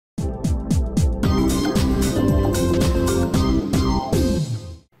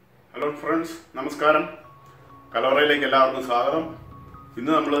നമസ്കാരം, കലോറയിലേക്ക് എല്ലാവർക്കും സ്വാഗതം.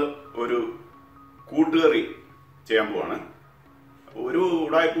 ഇന്ന് നമ്മൾ ഒരു കൂട്ടുകറി ചെയ്യാൻ പോവാണ്. ഒരു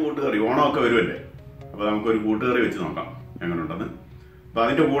ഉടായ്പ കൂട്ടുകറി, ഓണമൊക്കെ വരുമല്ലേ, അപ്പോൾ നമുക്കൊരു കൂട്ടുകറി വെച്ച് നോക്കാം എങ്ങനെയുണ്ടെന്ന്. അപ്പോൾ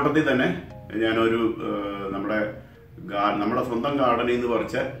അതിൻ്റെ കൂട്ടത്തിൽ തന്നെ ഞാനൊരു നമ്മുടെ സ്വന്തം ഗാർഡനിൽ നിന്ന്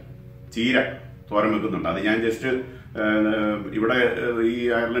പറിച്ച ചീര തോരൻ വെക്കുന്നുണ്ട്. അത് ഞാൻ ജസ്റ്റ് ഇവിടെ ഈ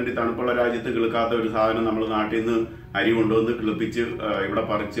അയർലൻഡിൽ തണുപ്പുള്ള രാജ്യത്ത് കിളുക്കാത്ത ഒരു സാധനം നമ്മൾ നാട്ടിൽ നിന്ന് അരി കൊണ്ടുവന്ന് കിളിപ്പിച്ച് ഇവിടെ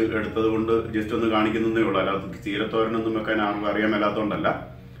പറിച്ച് എടുത്തത് കൊണ്ട് ജസ്റ്റ് ഒന്ന് കാണിക്കുന്നതേ ഉള്ളൂ. അല്ലാതെ ചീരത്തോരനൊന്നും വെക്കാൻ ആർക്കും അറിയാൻ മേലാത്തതുകൊണ്ടല്ല,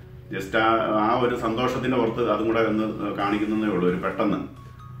 ജസ്റ്റ് ആ ഒരു സന്തോഷത്തിന്റെ പുറത്ത് അതും കൂടെ ഒന്ന് കാണിക്കുന്നതേ ഉള്ളൂ ഒരു പെട്ടെന്ന്.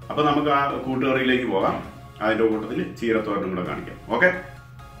 അപ്പൊ നമുക്ക് ആ കൂട്ടുകറിയിലേക്ക് പോകാം. അതിന്റെ കൂട്ടത്തിൽ ചീരത്തോരനും കൂടെ കാണിക്കാം. ഓക്കെ,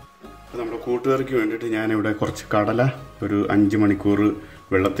 നമ്മുടെ കൂട്ടുകറിക്ക് വേണ്ടിയിട്ട് ഞാനിവിടെ കുറച്ച് കടല ഒരു 5 മണിക്കൂർ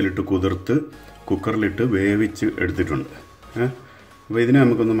വെള്ളത്തിലിട്ട് കുതിർത്ത് കുക്കറിലിട്ട് വേവിച്ച് എടുത്തിട്ടുണ്ട്. അപ്പോൾ ഇതിനെ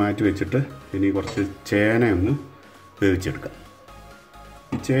നമുക്കൊന്ന് മാറ്റി വെച്ചിട്ട് ഇനി കുറച്ച് ചേന ഒന്ന് വേവിച്ചെടുക്കാം.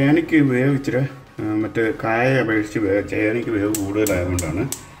 ഈ ചേനയ്ക്ക് വേവിച്ചിട്ട് മറ്റേ കായ അപേക്ഷിച്ച് ചേനയ്ക്ക് വേവ് കൂടുതലായതുകൊണ്ടാണ്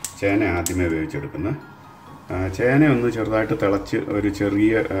ചേന ആദ്യമേ വേവിച്ചെടുക്കുന്നത്. ചേന ഒന്ന് ചെറുതായിട്ട് തിളച്ച് ഒരു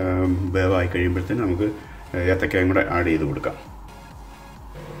ചെറിയ വേവായി കഴിയുമ്പോഴത്തേന് നമുക്ക് ഏത്തക്കായും കൂടെ ആഡ് ചെയ്ത് കൊടുക്കാം.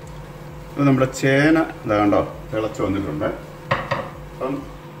 അപ്പോൾ നമ്മുടെ ചേന ഇതാകണ്ടോ തിളച്ച് വന്നിട്ടുണ്ട്. അപ്പം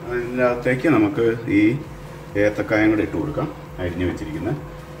അതിനകത്തേക്ക് നമുക്ക് ഈ ഏത്തക്കായം കൂടെ ഇട്ട് കൊടുക്കാം, അരിഞ്ഞ് വെച്ചിരിക്കുന്നത്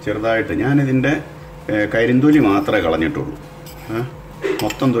ചെറുതായിട്ട്. ഞാനിതിൻ്റെ കരിന്തൊലി മാത്രമേ കളഞ്ഞിട്ടുള്ളൂ,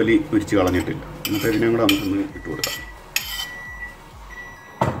 മൊത്തം തൊലി ഉരിച്ച് കളഞ്ഞിട്ടില്ല. എന്നിട്ട് ഇതിനെയും കൂടെ നമുക്കൊന്ന് ഇട്ട് കൊടുക്കാം.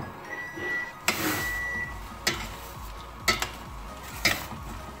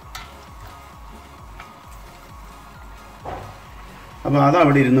 അപ്പോൾ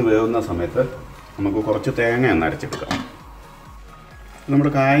അതവിടെ ഇരുന്ന് വേവുന്ന സമയത്ത് നമുക്ക് കുറച്ച് തേങ്ങ ഒന്ന് അരച്ചെടുക്കാം.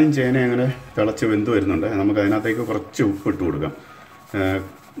 നമ്മുടെ കായും ചേനയും അങ്ങനെ തിളച്ച് വെന്ത് വരുന്നുണ്ട്. നമുക്ക് അതിനകത്തേക്ക് കുറച്ച് ഉപ്പിട്ട് കൊടുക്കാം.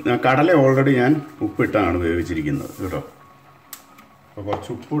 കടല ഓൾറെഡി ഞാൻ ഉപ്പിട്ടാണ് വേവിച്ചിരിക്കുന്നത് കേട്ടോ. അപ്പോൾ കുറച്ച്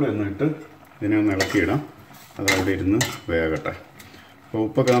ഉപ്പൂടെ ഒന്നിട്ട് ഇതിനെ ഒന്ന് ഇളക്കിയിടാം. അതവിടെ ഇരുന്ന് വേകട്ടെ. അപ്പോൾ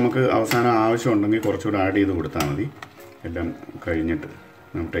ഉപ്പൊക്കെ നമുക്ക് അവസാനം ആവശ്യമുണ്ടെങ്കിൽ കുറച്ചുകൂടെ ആഡ് ചെയ്ത് കൊടുത്താൽ മതി, എല്ലാം കഴിഞ്ഞിട്ട്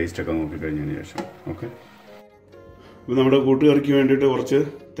നമുക്ക് ടേസ്റ്റൊക്കെ നോക്കിക്കഴിഞ്ഞതിന് ശേഷം. ഓക്കെ, ഇപ്പോൾ നമ്മുടെ കൂട്ടുകറിക്ക് വേണ്ടിയിട്ട് കുറച്ച്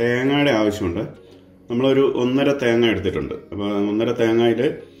തേങ്ങയുടെ ആവശ്യമുണ്ട്. നമ്മളൊരു 1.5 തേങ്ങ എടുത്തിട്ടുണ്ട്. അപ്പോൾ 1.5 തേങ്ങയിൽ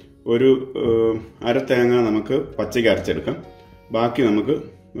ഒരു അര തേങ്ങ നമുക്ക് പച്ചയ്ക്ക് അരച്ചെടുക്കാം, ബാക്കി നമുക്ക്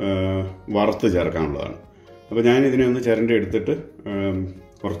വറുത്ത് ചേർക്കാനുള്ളതാണ്. അപ്പോൾ ഞാൻ ഇതിനെ ഒന്ന് ചിരണ്ടി എടുത്തിട്ട്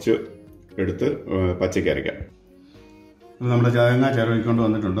കുറച്ച് എടുത്ത് പച്ചയ്ക്ക് അരയ്ക്കാം. നമ്മുടെ തേങ്ങ ചിരവിക്കൊണ്ട്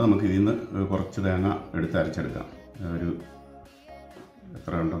വന്നിട്ടുണ്ട്. നമുക്ക് ഇതിൽ നിന്ന് കുറച്ച് തേങ്ങ എടുത്ത് അരച്ചെടുക്കാം. ഒരു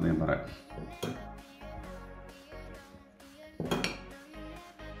എത്ര ഉണ്ടെന്ന് ഞാൻ പറയാം.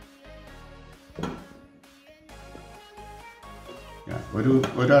 ഒരു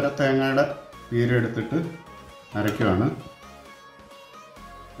അര തേങ്ങയുടെ നീര് എടുത്തിട്ട് അരയ്ക്കുകയാണ്.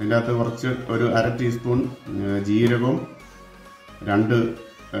 അതിൻ്റെ അകത്ത് കുറച്ച് ഒരു 1/2 ടീസ്പൂൺ ജീരകവും 2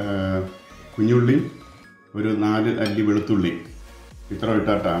 കുഞ്ഞുള്ളിയും ഒരു 4 അല്ലി വെളുത്തുള്ളിയും ഇത്ര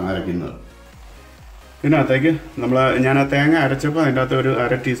ഇട്ടിട്ടാണ് അരയ്ക്കുന്നത്. ഇതിനകത്തേക്ക് ഞാൻ ആ തേങ്ങ അരച്ചപ്പോൾ അതിൻ്റെ അകത്ത് ഒരു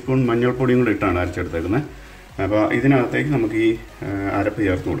 1/2 ടീസ്പൂൺ മഞ്ഞൾപ്പൊടിയും കൂടി ഇട്ടാണ് അരച്ചെടുത്തേക്കുന്നത്. അപ്പോൾ ഇതിനകത്തേക്ക് നമുക്ക് ഈ അരപ്പ്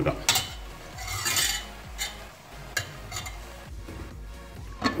ചേർത്ത് കൊടുക്കാം.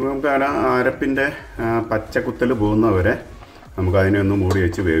 നമുക്ക് അരപ്പിൻ്റെ പച്ചക്കുത്തൽ പോകുന്നവരെ നമുക്ക് അതിനെ ഒന്ന് മൂടി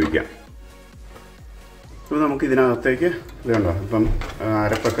വെച്ച് വേവിക്കാം. അപ്പോൾ നമുക്ക് ഇതിനകത്തേക്ക് ഇത് കണ്ടോ, ഇപ്പം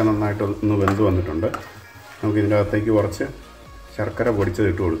അരപ്പൊക്കെ നന്നായിട്ട് ഒന്ന് വെന്ത് വന്നിട്ടുണ്ട്. നമുക്ക് ഇതിൻ്റെ അകത്തേക്ക് കുറച്ച് ശർക്കര പൊടിച്ചത്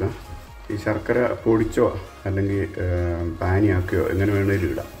ഇട്ട് കൊടുക്കാം. ഈ ശർക്കര പൊടിച്ചോ അല്ലെങ്കിൽ പാനിയാക്കിയോ എങ്ങനെ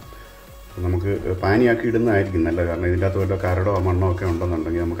വേണമെങ്കിലും ഇടാം. നമുക്ക് പാനിയാക്കി ഇടുന്നതായിരിക്കും നല്ലത്, കാരണം ഇതിൻ്റെ അകത്ത് വല്ല കരടോ മണ്ണോ ഒക്കെ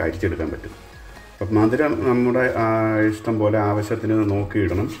ഉണ്ടെന്നുണ്ടെങ്കിൽ നമുക്ക് അരിച്ചെടുക്കാൻ പറ്റും. അപ്പം മധുരം നമ്മുടെ ഇഷ്ടം പോലെ ആവശ്യത്തിന്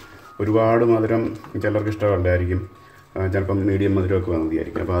നോക്കിയിടണം. ഒരുപാട് മധുരം ചിലർക്ക് ഇഷ്ടമല്ലായിരിക്കും, ചിലപ്പം മീഡിയം മധുരമൊക്കെ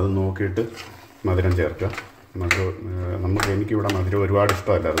മതിയായിരിക്കും. അപ്പോൾ അത് നോക്കിയിട്ട് മധുരം ചേർക്കുക. എനിക്കിവിടെ മധുരം ഒരുപാട്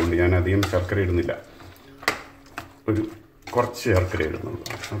ഇഷ്ടമല്ല, അതുകൊണ്ട് ഞാൻ അധികം ശർക്കര ഇടുന്നില്ല, ഒരു കുറച്ച് ശർക്കര ഇടുന്നുള്ളൂ.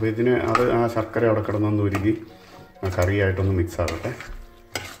 അപ്പോൾ ആ ശർക്കര അവിടെ കിടന്നൊന്ന് ഉരുകി ആ കറിയായിട്ടൊന്ന് മിക്സ് ആകട്ടെ.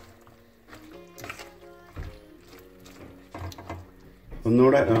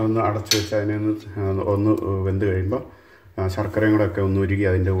 ഒന്നുകൂടെ ഒന്ന് അടച്ചു വെച്ച് അതിനെ ഒന്ന് വെന്ത് കഴിയുമ്പോൾ ശർക്കരയും കൂടെ ഒക്കെ ഒന്ന് ഉരുകി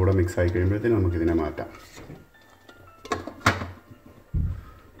അതിൻ്റെ കൂടെ മിക്സ് ആയി കഴിയുമ്പോഴത്തേന് നമുക്കിതിനെ മാറ്റാം.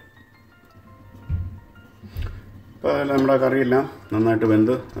 അപ്പോൾ നമ്മുടെ കറിയെല്ലാം നന്നായിട്ട്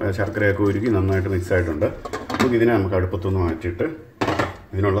വെന്ത് ശർക്കരയൊക്കെ ഉരുകി നന്നായിട്ട് മിക്സ് ആയിട്ടുണ്ട്. നമുക്കിതിനെ നമുക്ക് അടുപ്പത്തൊന്ന് മാറ്റിയിട്ട്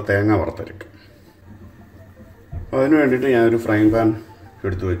ഇതിനുള്ള തേങ്ങ വറുത്തരയ്ക്കും. അപ്പോൾ അതിന് വേണ്ടിയിട്ട് ഞാനൊരു ഫ്രൈങ് പാൻ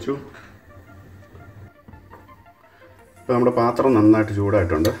എടുത്തു വെച്ചു. ഇപ്പോൾ നമ്മുടെ പാത്രം നന്നായിട്ട്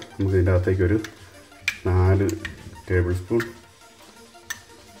ചൂടായിട്ടുണ്ട്. നമുക്ക് ഇതിൻ്റെ അകത്തേക്ക് ഒരു 4 ടേബിൾ സ്പൂൺ,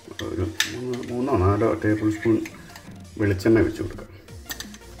 ഒരു 3-4 ടേബിൾ സ്പൂൺ വെളിച്ചെണ്ണ വെച്ച് കൊടുക്കാം.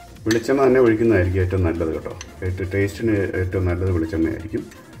 വെളിച്ചെണ്ണ തന്നെ ഒഴിക്കുന്നതായിരിക്കും ഏറ്റവും നല്ലത് കേട്ടോ. ടേസ്റ്റിന് ഏറ്റവും നല്ലത് വെളിച്ചെണ്ണയായിരിക്കും.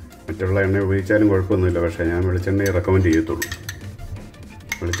 മറ്റുള്ള എണ്ണ ഉപയോഗിച്ചാലും കുഴപ്പമൊന്നുമില്ല, പക്ഷേ ഞാൻ വെളിച്ചെണ്ണയെ റെക്കമെൻഡ് ചെയ്യത്തുള്ളൂ.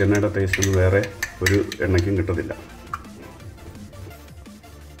 വെളിച്ചെണ്ണയുടെ ടേസ്റ്റൊന്നും വേറെ ഒരു എണ്ണയ്ക്കും കിട്ടത്തില്ല.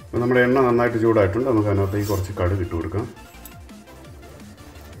 അപ്പോൾ നമ്മുടെ എണ്ണ നന്നായിട്ട് ചൂടായിട്ടുണ്ട്. നമുക്ക് അതിനകത്തേക്ക് കുറച്ച് കടുക് ഇട്ട് കൊടുക്കാം.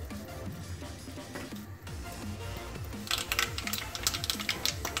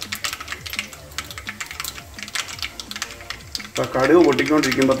 അപ്പോൾ കടുക്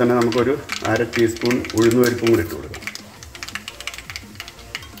പൊട്ടിക്കൊണ്ടിരിക്കുമ്പോൾ തന്നെ നമുക്കൊരു 1/2 ടീസ്പൂൺ ഉഴുന്നുപരിപ്പും കൂടി ഇട്ട് കൊടുക്കാം.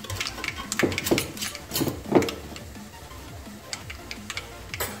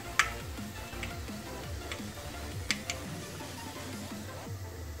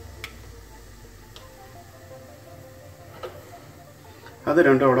 അത്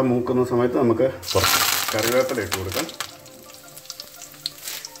രണ്ടും അവിടെ മൂക്കുന്ന സമയത്ത് നമുക്ക് കുറച്ച് കറിവേപ്പില ഇട്ട് കൊടുക്കാം.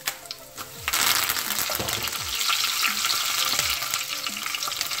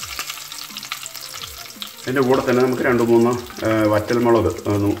 അതിൻ്റെ കൂടെ തന്നെ നമുക്ക് 2-3 വറ്റൽമുളക്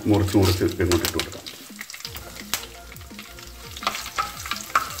മുറിച്ച് ഇങ്ങോട്ട് ഇട്ട് കൊടുക്കാം.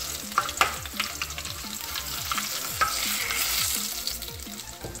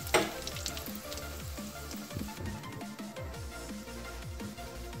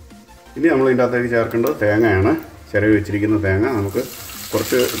 ഇനി നമ്മൾ ഇതിൻ്റെ അകത്തേക്ക് ചേർക്കേണ്ടത് തേങ്ങയാണ്. ചിരവി വെച്ചിരിക്കുന്ന തേങ്ങ. നമുക്ക്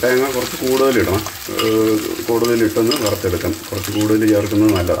തേങ്ങ കുറച്ച് കൂടുതലിടണം. കൂടുതലിട്ടൊന്ന് വറുത്തെടുക്കാം. കുറച്ച് കൂടുതൽ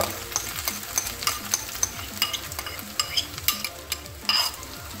ചേർക്കുന്നത് നല്ലതാണ്.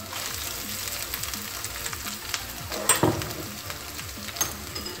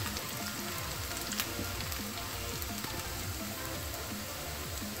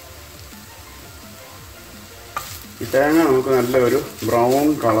 ഈ തേങ്ങ നമുക്ക് നല്ലൊരു ബ്രൗൺ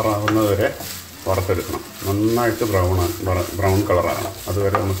കളറാകുന്നത് വരെ വറുത്തെടുക്കണം. നന്നായിട്ട് ബ്രൗൺ കളറാകണം.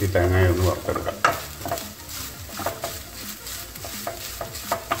 അതുവരെ നമുക്ക് ഈ തേങ്ങയെ ഒന്ന് വറുത്തെടുക്കാം.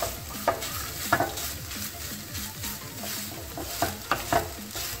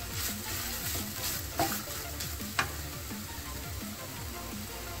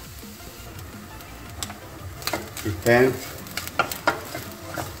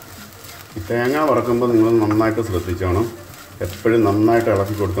 ഈ തേങ്ങ വറക്കുമ്പോൾ നിങ്ങൾ നന്നായിട്ട് ശ്രദ്ധിച്ചോണം. എപ്പോഴും നന്നായിട്ട്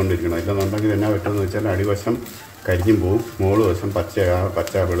ഇളക്കി കൊടുത്തുകൊണ്ടിരിക്കണം. ഇല്ലെന്നുണ്ടെങ്കിൽ എന്നാ പറ്റുമെന്ന് വെച്ചാൽ അടിവശം കരിഞ്ഞും പോവും, മുകൾ വശം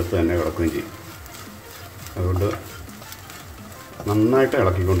പച്ച വെളുത്ത് തന്നെ കിടക്കുകയും ചെയ്യും. അതുകൊണ്ട് നന്നായിട്ട്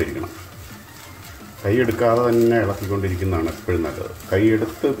ഇളക്കിക്കൊണ്ടിരിക്കണം. കൈ എടുക്കാതെ തന്നെ ഇളക്കിക്കൊണ്ടിരിക്കുന്നതാണ് എപ്പോഴും നല്ലത്. കൈ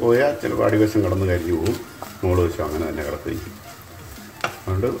എടുത്ത് പോയാൽ ചിലപ്പോൾ അടിവശം കിടന്ന് കരിഞ്ഞു പോവും, മുകൾ വശം അങ്ങനെ തന്നെ കിടക്കുകയും ചെയ്യും.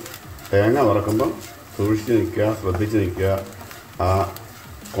 അതുകൊണ്ട് തേങ്ങ വറക്കുമ്പം സൂക്ഷിച്ച് നിൽക്കുക, ശ്രദ്ധിച്ച് നിൽക്കുക. ആ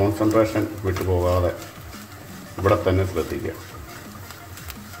കോൺസെൻട്രേഷൻ വിട്ടു പോകാതെ ഇവിടെ തന്നെ ശ്രദ്ധിക്കുക.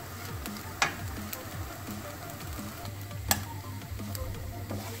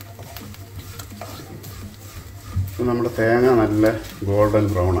 നമ്മുടെ തേങ്ങ നല്ല ഗോൾഡൻ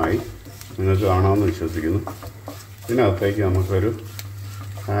ബ്രൗൺ ആയി, നിങ്ങൾക്ക് കാണാമെന്ന് വിശ്വസിക്കുന്നു. ഇതിനകത്തേക്ക് നമുക്കൊരു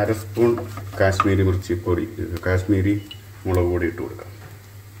 1/2 സ്പൂൺ കാശ്മീരി മുളക് പൊടി ഇട്ട് കൊടുക്കാം.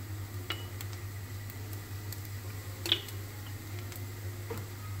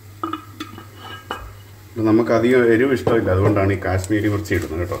 നമുക്കധികം എരിവ് ഇഷ്ടമില്ല, അതുകൊണ്ടാണ് ഈ കാശ്മീരി മിർച്ചി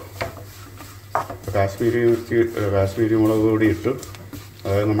ഇടുന്നത് കേട്ടോ. കാശ്മീരി മുളക് പൊടി ഇട്ടു.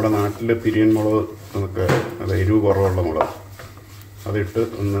 അതായത് നമ്മുടെ നാട്ടിലെ പിരിയൻ മുളക്, നമുക്ക് അത് എരിവ് കുറവുള്ള മുളക്, അതിട്ട്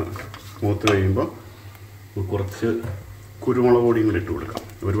ഒന്ന് മൂത്ത് കഴിയുമ്പോൾ കുറച്ച് കുരുമുളക് പൊടിയും കൂടി ഇട്ട് കൊടുക്കാം.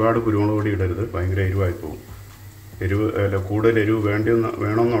 ഒരുപാട് കുരുമുളക് പൊടി ഇടരുത്, ഭയങ്കര എരിവായി പോകും. കൂടുതൽ എരിവ്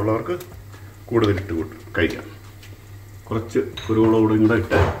വേണമെന്നുള്ളവർക്ക് കൂടുതലിട്ട് കഴിക്കാം. കുറച്ച് കുരുമുളക് പൊടിയും കൂടെ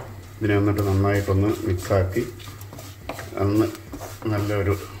ഇട്ട് ഇതിനെ വന്നിട്ട് നന്നായിട്ടൊന്ന് മിക്സാക്കി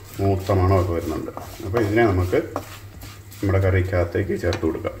നല്ലൊരു മൂത്ത മണമൊക്കെ വരുന്നുണ്ട്. അപ്പോൾ ഇതിനെ നമുക്ക് നമ്മുടെ കറിക്കകത്തേക്ക് ചേർത്ത്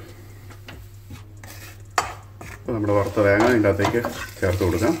കൊടുക്കാം. അപ്പോൾ നമ്മുടെ വറുത്ത തേങ്ങ ഇതിൻ്റെ അകത്തേക്ക് ചേർത്ത്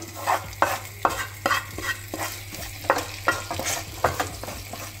കൊടുക്കാം.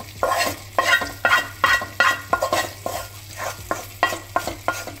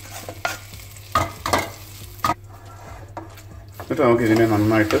 എന്നിട്ട് നമുക്ക് ഇതിനെ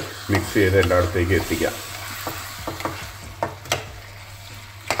നന്നായിട്ട് മിക്സ് ചെയ്ത് എല്ലായിടത്തേക്കും എത്തിക്കാം.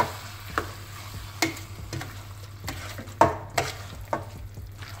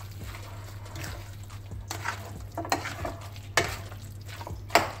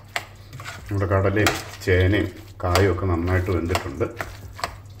 നമ്മുടെ കടലയും ചേനയും കായും ഒക്കെ നന്നായിട്ട് വെന്തിട്ടുണ്ട്.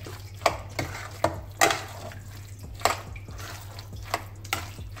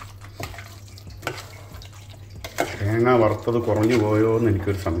 തേങ്ങ വറുത്തത് കുറഞ്ഞു പോയോ എന്ന്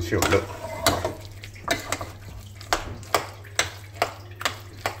എനിക്കൊരു സംശയമുണ്ട്.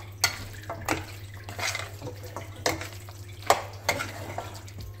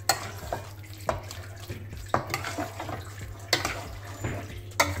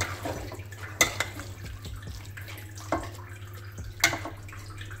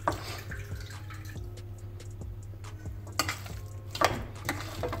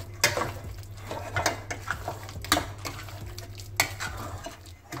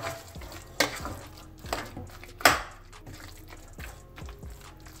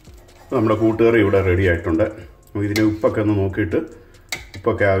 നമ്മുടെ കൂട്ടുകറി ഇവിടെ റെഡി ആയിട്ടുണ്ട്. ഇതിന് ഉപ്പൊക്കെ ഒന്ന് നോക്കിയിട്ട്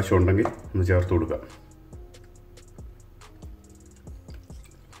ഉപ്പൊക്കെ ആവശ്യമുണ്ടെങ്കിൽ ഒന്ന് ചേർത്ത് കൊടുക്കാം.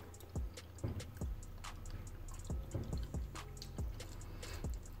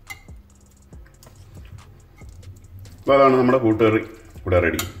 അപ്പോൾ അതാണ് നമ്മുടെ കൂട്ടുകറി ഇവിടെ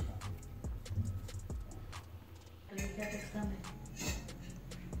റെഡി.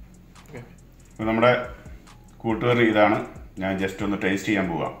 അപ്പോൾ നമ്മുടെ കൂട്ടുകറി ഇതാണ്. ഞാൻ ജസ്റ്റ് ഒന്ന് ടേസ്റ്റ് ചെയ്യാൻ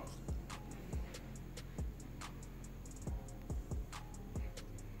പോവാം.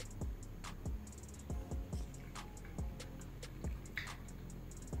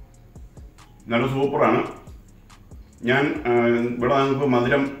 നല്ല സൂപ്പറാണ്. ഞാൻ ഇവിടെ നമുക്ക്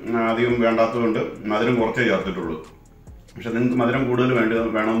മധുരം അധികം വേണ്ടാത്തതുകൊണ്ട് മധുരം കുറച്ചേ ചേർത്തിട്ടുള്ളൂ. പക്ഷെ നിങ്ങൾക്ക് മധുരം കൂടുതൽ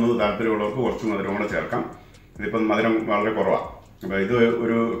വേണമെന്ന് താല്പര്യമുള്ളവർക്ക് കുറച്ച് മധുരം കൂടെ ചേർക്കാം. ഇതിപ്പം മധുരം വളരെ കുറവാണ്. അപ്പോൾ ഇത്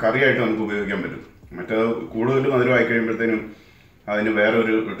ഒരു കറിയായിട്ട് നമുക്ക് ഉപയോഗിക്കാൻ പറ്റും. മറ്റേത് കൂടുതൽ മധുരമായി കഴിയുമ്പോഴത്തേനും അതിന്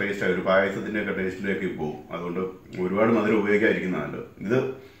വേറൊരു ടേസ്റ്റാണ്, ഒരു പായസത്തിൻ്റെയൊക്കെ ടേസ്റ്റിലേക്ക് പോകും. അതുകൊണ്ട് ഒരുപാട് മധുരം ഉപയോഗിക്കാതിരിക്കുന്നതാണ്. ഇത്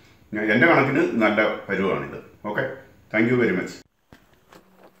എൻ്റെ കണക്കിന് നല്ല പരുവാണിത്. Okay, thank you very much.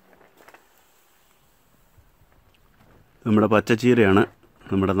 നമ്മുടെ പച്ചച്ചീരയാണ്,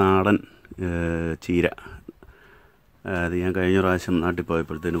 നമ്മുടെ നാടൻ ചീര. അത് ഞാൻ കഴിഞ്ഞ പ്രാവശ്യം നാട്ടിൽ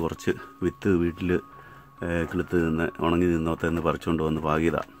പോയപ്പോഴത്തേന് കുറച്ച് വിത്ത് വീട്ടിൽ കിളുത്ത് നിന്ന് ഉണങ്ങി നിന്നോത്തേന്ന് പറിച്ചുകൊണ്ട് വന്ന്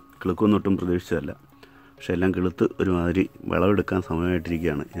പാകിയതാണ്. കിളുക്കൊന്നും ഒട്ടും പ്രതീക്ഷിച്ചതല്ല. പക്ഷെ എല്ലാം കിളുത്ത് ഒരുമാതിരി വിളവെടുക്കാൻ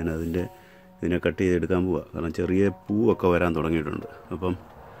സമയമായിട്ടിരിക്കുകയാണ്. ഞാൻ ഇതിനെ കട്ട് ചെയ്തെടുക്കാൻ പോവുക. കാരണം ചെറിയ പൂവൊക്കെ വരാൻ തുടങ്ങിയിട്ടുണ്ട്. അപ്പം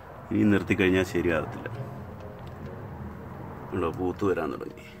ഇനി നിർത്തിക്കഴിഞ്ഞാൽ ശരിയാകത്തില്ല. ഉണ്ടോ, പൂത്ത് വരാൻ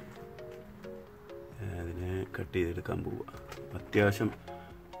തുടങ്ങി. അതിനെ കട്ട് ചെയ്തെടുക്കാൻ പോവുക. അത്യാവശ്യം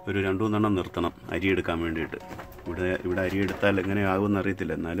ഒരു 2-3 നിർത്തണം അരി എടുക്കാൻ വേണ്ടിയിട്ട്. ഇവിടെ അരി എടുത്താൽ എങ്ങനെ ആകുമെന്ന്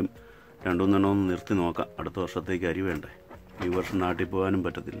അറിയത്തില്ല. എന്നാലും 2-3 നിർത്തി നോക്കാം. അടുത്ത വർഷത്തേക്ക് അരി വേണ്ടേ. ഈ വർഷം നാട്ടിൽ പോകാനും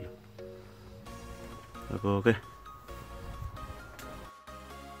പറ്റത്തില്ല. അപ്പോൾ ഓക്കെ.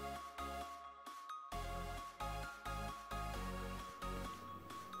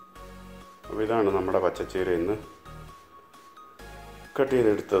 അപ്പോൾ ഇതാണ് നമ്മുടെ പച്ചച്ചീര ഇന്ന് കട്ട്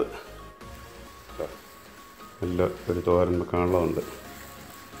ചെയ്തെടുത്തത്. നല്ല ഒരു തോരൻ വെക്കാനുള്ളതുണ്ട്.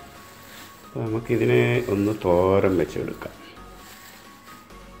 അപ്പോൾ നമുക്കിതിനെ ഒന്ന് തോരൻ വെച്ചെടുക്കാം.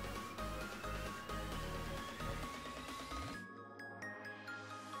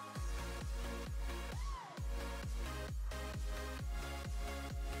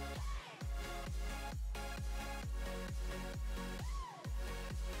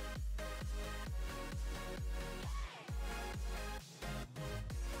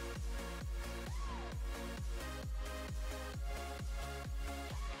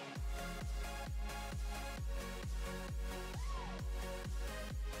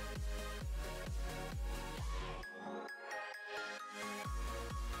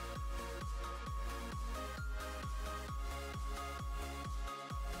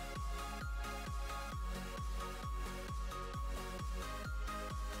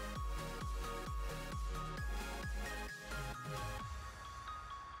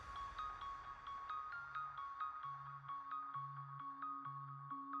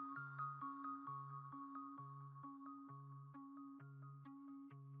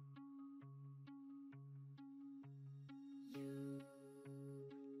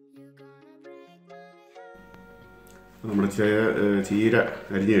 നമ്മുടെ ചീര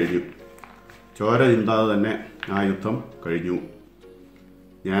അരിഞ്ഞു കഴിഞ്ഞു. ചോര ചിന്താതെ തന്നെ ആ യുദ്ധം കഴിഞ്ഞു.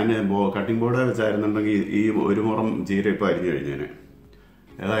 ഞാൻ കട്ടിംഗ് ബോർഡ് വെച്ചായിരുന്നുണ്ടെങ്കിൽ ഈ ഒരു മുറം ചീര ഇപ്പോൾ അരിഞ്ഞു കഴിഞ്ഞേനെ.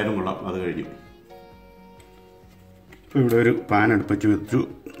 ഏതായാലും കൊള്ളാം, അത് കഴിഞ്ഞു. ഇപ്പോൾ ഇവിടെ ഒരു പാൻ അടുപ്പിച്ച് വെച്ചു.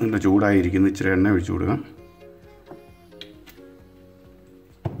 നല്ല ചൂടായിരിക്കുന്നു. ഇച്ചിരി എണ്ണ ഒഴിച്ചു കൊടുക്കാം.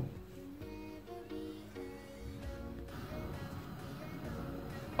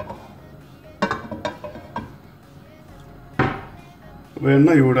 അപ്പോൾ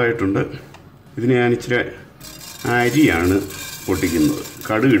എണ്ണ ചൂടായിട്ടുണ്ട്. ഇതിന് ഞാൻ ഇച്ചിരി അരിയാണ് പൊട്ടിക്കുന്നത്,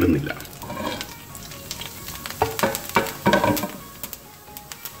 കടുക് ഇടുന്നില്ല.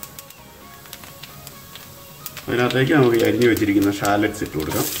 അതിനകത്തേക്ക് നമുക്ക് അരിഞ്ഞു വെച്ചിരിക്കുന്ന ഷാലറ്റ്സ് ഇട്ട്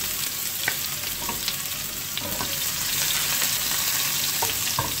കൊടുക്കാം.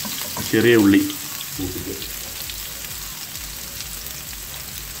 ചെറിയ ഉള്ളി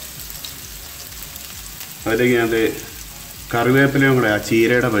അതിലേക്ക് ഞാൻ കറിവേപ്പിലയും കൂടെ ആ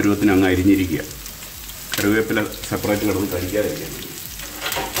ചീരയുടെ പരുവത്തിന് അങ്ങ് അരിഞ്ഞിരിക്കുക. കറിവേപ്പില സെപ്പറേറ്റ് കിടന്ന് കഴിക്കാതിരിക്കാൻ വേണ്ടി.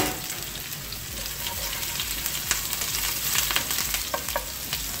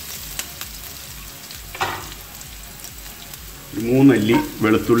 ഒരു 3 അല്ലി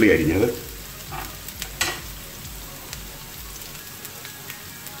വെളുത്തുള്ളി അരിഞ്ഞത്,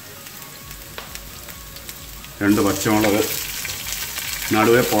 രണ്ട് പച്ചമുളക്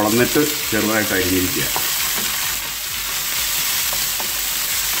നടുവെ പൊളന്നിട്ട് ചെറുതായിട്ട് അരിഞ്ഞിരിക്കുക.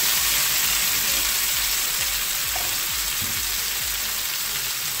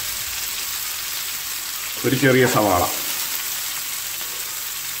 ഒരു ചെറിയ സവാള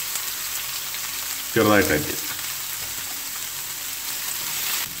ചെറുതായിട്ടരിഞ്ഞ്,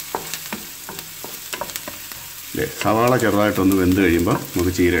 സവാള ചെറുതായിട്ടൊന്ന് വെന്ത് കഴിയുമ്പോൾ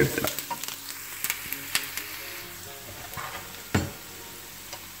നമുക്ക് ചീര എടുത്തിടാം.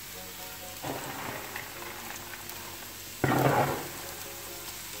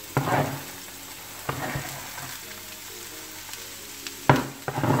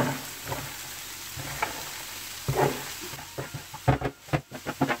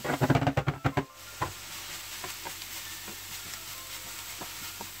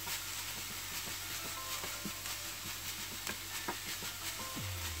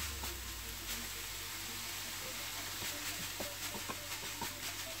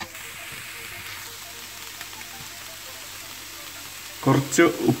 കുറച്ച്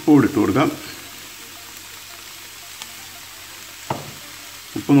ഉപ്പ് ഇട്ട് കൊടുക്കാം.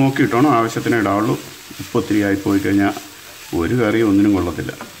 ഉപ്പ് നോക്കിയിട്ടാണോ ആവശ്യത്തിന് ഇടാവുള്ളൂ. ഉപ്പ് ഒത്തിരി ആയിപ്പോയി കഴിഞ്ഞാൽ ഒരു കറി ഒന്നിനും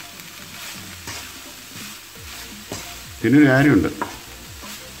കൊള്ളത്തില്ല. ഇതിനൊരു കാര്യമുണ്ട്,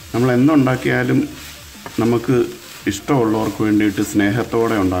 നമ്മൾ എന്തുണ്ടാക്കിയാലും നമുക്ക് ഇഷ്ടമുള്ളവർക്ക് വേണ്ടിയിട്ട്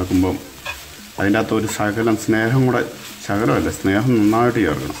സ്നേഹത്തോടെ ഉണ്ടാക്കുമ്പം അതിൻ്റെ അകത്ത് ഒരു ശകലം സ്നേഹം കൂടെ, ശകലമല്ല സ്നേഹം നന്നായിട്ട്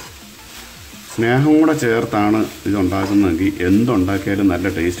ചേർക്കണം. സ്നേഹം കൂടെ ചേർത്താണ് ഇതുണ്ടാക്കുന്നതെങ്കിൽ എന്തുണ്ടാക്കിയാലും നല്ല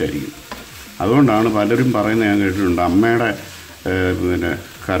ടേസ്റ്റ് ആയിരിക്കും. അതുകൊണ്ടാണ് പലരും പറയുന്നത് ഞാൻ കേട്ടിട്ടുണ്ട്, അമ്മയുടെ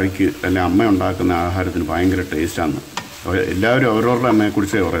കറിക്ക് അല്ലെങ്കിൽ അമ്മ ഉണ്ടാക്കുന്ന ആഹാരത്തിന് ഭയങ്കര ടേസ്റ്റാണെന്ന്. എല്ലാവരും അവരവരുടെ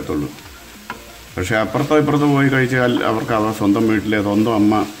അമ്മയെക്കുറിച്ചേ പറയത്തുള്ളൂ. പക്ഷേ അപ്പുറത്തോ ഇപ്പുറത്തോ പോയി കഴിച്ചാൽ അവർക്ക് അവർ സ്വന്തം വീട്ടിലെ സ്വന്തം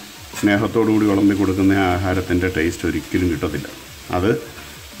അമ്മ സ്നേഹത്തോടു കൂടി വിളമ്പി കൊടുക്കുന്ന ആഹാരത്തിൻ്റെ ടേസ്റ്റ് ഒരിക്കലും കിട്ടത്തില്ല. അത്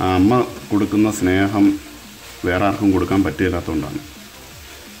ആ അമ്മ കൊടുക്കുന്ന സ്നേഹം വേറെ ആർക്കും കൊടുക്കാൻ പറ്റില്ലാത്തതുകൊണ്ടാണ്.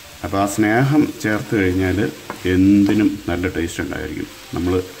 അപ്പോൾ ആ സ്നേഹം ചേർത്ത് കഴിഞ്ഞാൽ എന്തിനും നല്ല ടേസ്റ്റ് ഉണ്ടായിരിക്കും.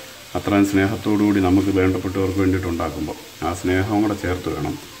 നമ്മൾ അത്രയും സ്നേഹത്തോടു കൂടി നമുക്ക് വേണ്ടപ്പെട്ടവർക്ക് വേണ്ടിയിട്ട് ഉണ്ടാക്കുമ്പോൾ ആ സ്നേഹം കൂടെ ചേർത്ത്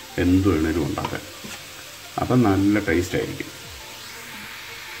വേണം എന്ത് വേണേലും ഉണ്ടാക്കാൻ. അപ്പം നല്ല ടേസ്റ്റ് ആയിരിക്കും.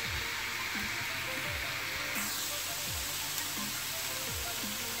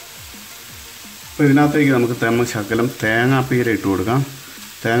 അപ്പോൾ ഇതിനകത്തേക്ക് നമുക്ക് ശകലം തേങ്ങാപ്പീര ഇട്ട് കൊടുക്കാം.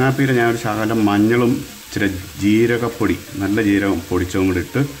 തേങ്ങാപ്പീര ഞാനൊരു ശകലം മഞ്ഞളും ഇച്ചിരി ജീരകപ്പൊടി, നല്ല ജീരകം പൊടിച്ചതും കൂടി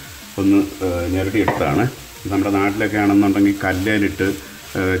ഇട്ട് ഒന്ന് ഞെരടിയെടുത്താണ്. നമ്മുടെ നാട്ടിലൊക്കെ ആണെന്നുണ്ടെങ്കിൽ കല്ലിലിട്ട്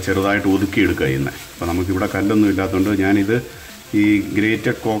ചെറുതായിട്ട് ഒതുക്കിയെടുക്കുക ചെയ്യുന്നത്. അപ്പോൾ നമുക്കിവിടെ കല്ലൊന്നും ഇല്ലാത്തതുകൊണ്ട് ഞാനിത് ഈ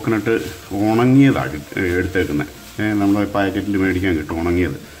ഗ്രേറ്റഡ് കോക്കനട്ട് ഉണങ്ങിയതാണ് എടുത്തേക്കുന്നത്. നമ്മൾ പാക്കറ്റിൽ മേടിക്കാൻ കിട്ടും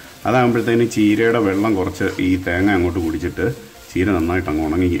ഉണങ്ങിയത്. അതാകുമ്പോഴത്തേന് ചീരയുടെ വെള്ളം കുറച്ച് ഈ തേങ്ങ അങ്ങോട്ട് കുടിച്ചിട്ട് ചീര നന്നായിട്ട് അങ്ങ്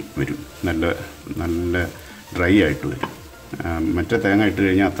ഉണങ്ങി വരും. നല്ല ഡ്രൈ ആയിട്ട് വരും. മറ്റേ തേങ്ങ ഇട്ട്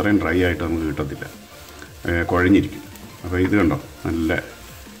കഴിഞ്ഞാൽ അത്രയും ഡ്രൈ ആയിട്ട് നമുക്ക് കിട്ടത്തില്ല, കുഴഞ്ഞിരിക്കും. അപ്പോൾ ഇത് കണ്ടോ നല്ല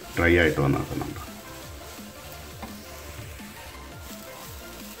ഡ്രൈ ആയിട്ട് വന്നിട്ടുന്നുണ്ട്.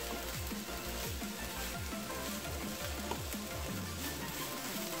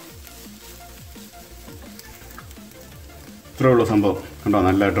 ഇത്രയേ ഉള്ളൂ സംഭവം. കണ്ടോ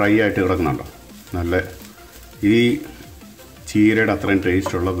നല്ല ഡ്രൈ ആയിട്ട് കിടക്കുന്നുണ്ടോ. നല്ല ഈ ചീരയുടെ അത്രയും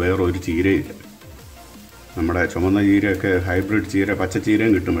ടേസ്റ്റുള്ള വേറൊരു ചീരയില്ല. നമ്മുടെ ചുമന്ന ചീരയൊക്കെ ഹൈബ്രിഡ് ചീര,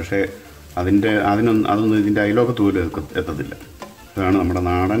 പച്ചച്ചീരയും കിട്ടും. പക്ഷേ അതൊന്നും ഇതിൻ്റെ അയലോക്കത്ത് പോലും എത്തത്തില്ല. ഇതാണ് നമ്മുടെ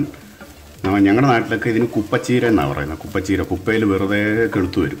നാടൻ. ഞങ്ങളുടെ നാട്ടിലൊക്കെ ഇതിന് കുപ്പച്ചീര എന്നാണ് പറയുന്നത്. കുപ്പച്ചീര കുപ്പയിൽ വെറുതെ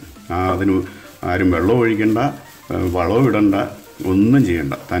കെളുത്തു വരും. അതിന് ആരും വെള്ളം ഒഴിക്കണ്ട, വളവും ഇടണ്ട, ഒന്നും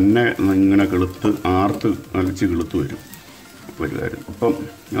ചെയ്യണ്ട, തന്നെ ഇങ്ങനെ ആർത്ത് വലിച്ച് കിളുത്തു വരുമായിരുന്നു. ഇപ്പം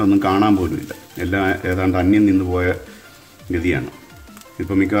അതൊന്നും കാണാൻ പോലും ഇല്ല. എല്ലാം ഏതാണ്ട് അന്യം നിന്ന് പോയ ഗതിയാണ്.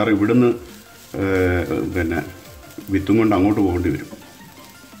 ഇപ്പം മിക്കവാറും ഇവിടുന്ന് വിത്തും കൊണ്ട് അങ്ങോട്ട് പോകേണ്ടി വരും.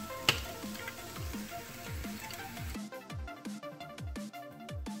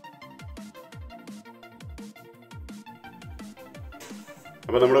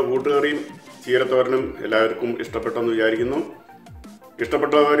 അപ്പോൾ നമ്മുടെ കൂട്ടുകറിയും ചീരത്തോരനും എല്ലാവർക്കും ഇഷ്ടപ്പെട്ടെന്ന് വിചാരിക്കുന്നു.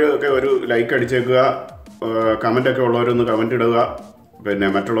 ഇഷ്ടപ്പെട്ടവരൊക്കെ ഒരു ലൈക്ക് അടിച്ചേക്കുക. കമൻ്റൊക്കെ ഉള്ളവരൊന്ന് കമൻ്റ് ഇടുക.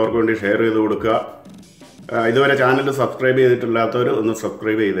 മറ്റുള്ളവർക്ക് വേണ്ടി ഷെയർ ചെയ്ത് കൊടുക്കുക. ഇതുവരെ ചാനൽ സബ്സ്ക്രൈബ് ചെയ്തിട്ടില്ലാത്തവർ ഒന്ന്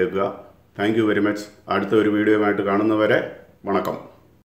സബ്സ്ക്രൈബ് ചെയ്തേക്കുക. Thank you very much. അടുത്ത ഒരു വീഡിയോയുമായിട്ട് കാണുന്നവരെ വണക്കം.